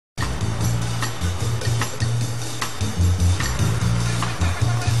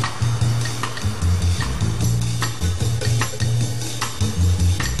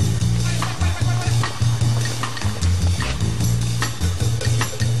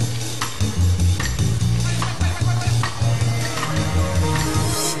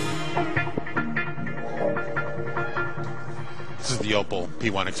Opel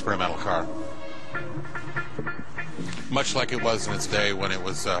P1 experimental car. Much like it was in its day when it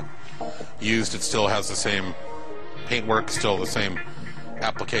was used, it still has the same paintwork, still the same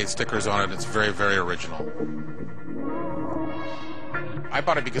applique stickers on it. It's very, very original. I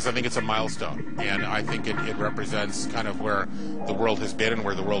bought it because I think it's a milestone, and I think it represents kind of where the world has been and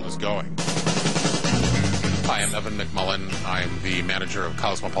where the world is going. Hi, I'm Evan McMullen. I'm the manager of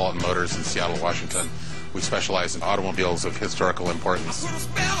Cosmopolitan Motors in Seattle, Washington. We specialize in automobiles of historical importance.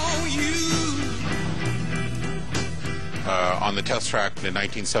 On the test track in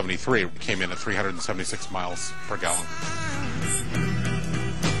 1973, it came in at 376 miles per gallon.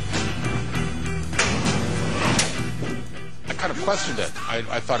 I kind of questioned it.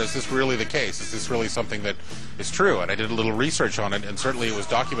 I thought, is this really the case? Is this really something that is true? And I did a little research on it, and certainly it was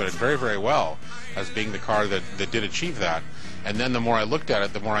documented very, very well as being the car that did achieve that. And then the more I looked at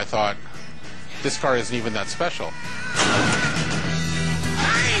it, the more I thought, this car isn't even that special.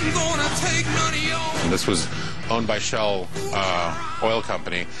 I ain't gonna take money on. This was owned by Shell Oil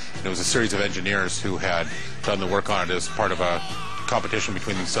Company, and it was a series of engineers who had done the work on it as part of a competition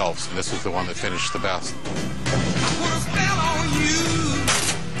between themselves, and this was the one that finished the best.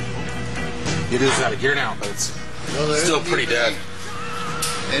 It is out of gear now, but it's still pretty dead.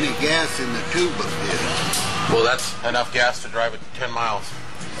 Any gas in the tube up there? Well, that's enough gas to drive it 10 miles.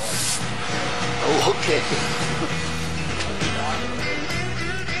 Oh, okay.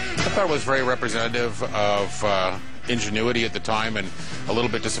 I thought it was very representative of ingenuity at the time, and a little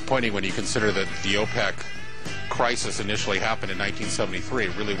bit disappointing when you consider that the OPEC crisis initially happened in 1973,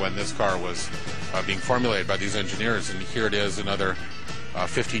 really when this car was being formulated by these engineers, and here it is another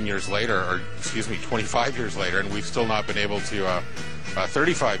 15 years later, or excuse me, 25 years later, and we've still not been able to,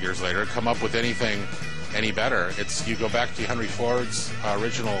 35 years later, come up with anything any better. You go back to Henry Ford's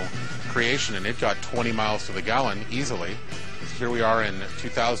original creation, and it got 20 miles to the gallon easily. Here we are in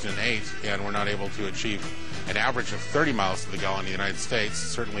 2008, and we're not able to achieve an average of 30 miles to the gallon in the United States.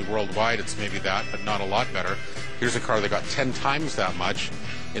 Certainly worldwide, it's maybe that, but not a lot better. Here's a car that got 10 times that much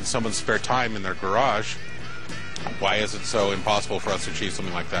in someone's spare time in their garage. Why is it so impossible for us to achieve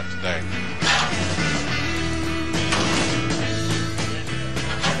something like that today?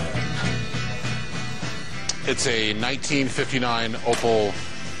 It's a 1959 Opel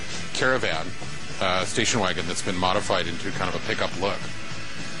Caravan station wagon that's been modified into kind of a pickup look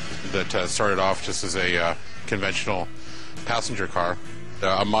that started off just as a conventional passenger car.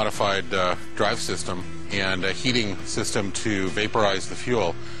 A modified drive system and a heating system to vaporize the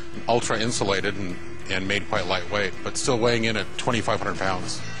fuel, ultra insulated and made quite lightweight, but still weighing in at 2,500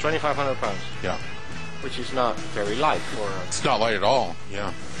 pounds. 2,500 pounds? Yeah. Which is not very light for a... It's not light at all,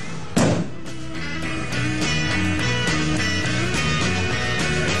 yeah.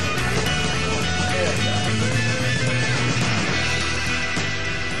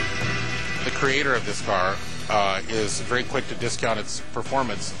 The creator of this car is very quick to discount its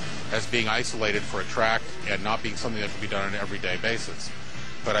performance as being isolated for a track and not being something that can be done on an everyday basis.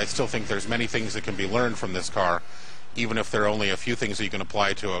 But I still think there's many things that can be learned from this car, even if there are only a few things that you can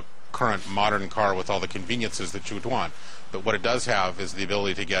apply to a current modern car with all the conveniences that you would want. But what it does have is the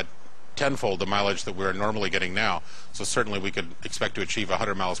ability to get tenfold the mileage that we're normally getting now. So certainly we could expect to achieve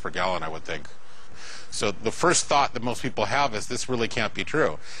 100 miles per gallon, I would think. So the first thought that most people have is this really can't be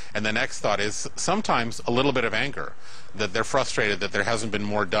true. And the next thought is sometimes a little bit of anger, that they're frustrated that there hasn't been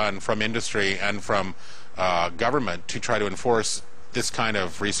more done from industry and from government to try to enforce this kind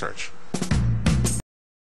of research.